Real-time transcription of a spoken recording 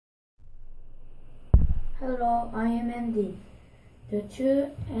Hello, I am Andy. The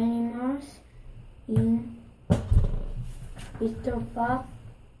two animals in Mr.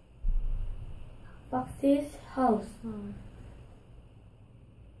 Fox's house.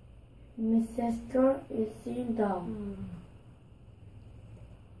 Mrs. Stork is sitting down.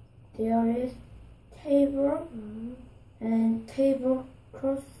 There is table and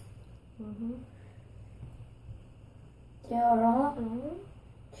tablecloth. There are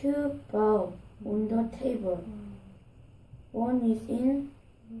two bowls on the table. One is in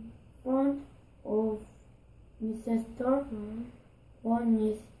front of Mrs. Stork. One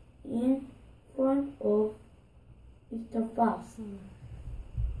is in front of Mr. Fox.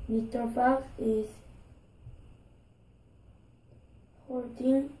 Mr. Fox is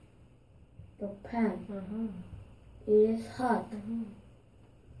holding the pan. It is hot.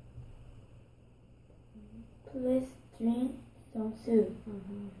 Please drink some soup.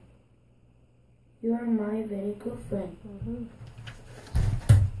 You are my very good friend.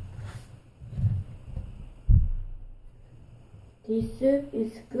 This soup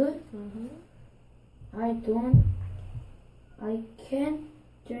is good. I can't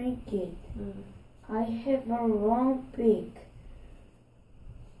drink it. I have a wrong beak.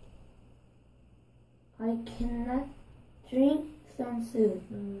 I cannot drink some soup.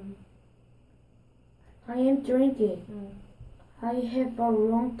 I am drinking. I have a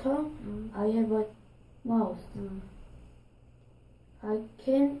wrong tongue. I have a mouth. I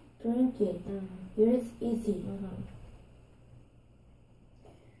can drink it. It is easy.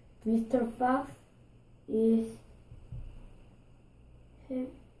 Mr. Fox is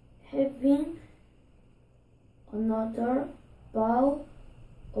having another bowl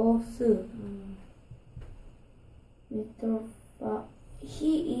of soup. Mr. Fox,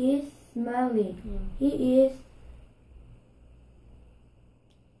 he is smiling. He is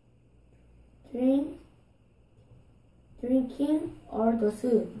drinking all the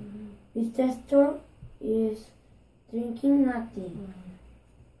soup. Mr. Stork is drinking nothing.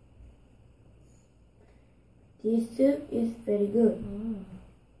 This soup is very good.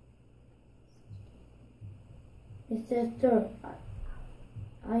 Mr. Stork,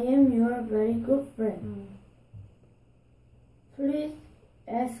 I am your very good friend. Please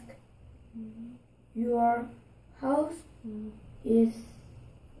ask your house is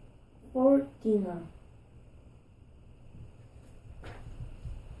for dinner.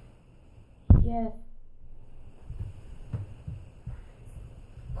 Yes.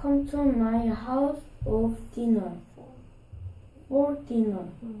 Come to my house of dinner. For dinner.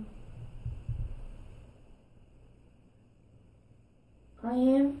 I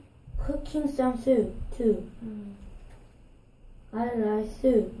am cooking some soup too. I like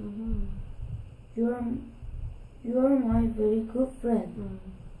soup. You are my very good friend.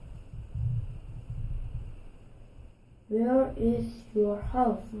 Where is your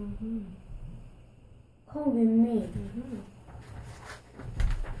house? Come with me.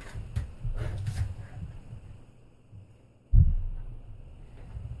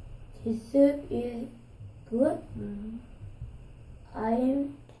 This soup is good. I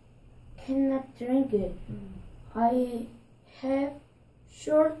cannot drink it. I have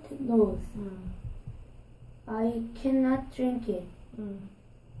short nose. I cannot drink it.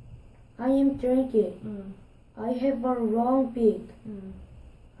 I am drinking. I have a wrong beak.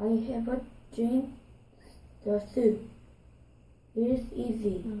 I have a drink the soup. It is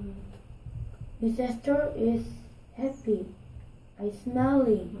easy. Mrs. Stork is happy. I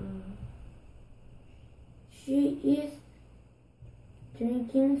smiling. She is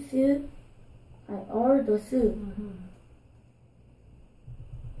drinking soup. I order soup.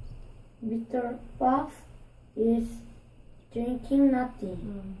 Mr. Fox is drinking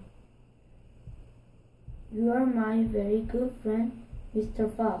nothing. You are my very good friend, Mr.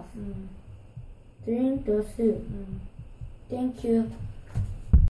 Fox. Drink the soup. Thank you.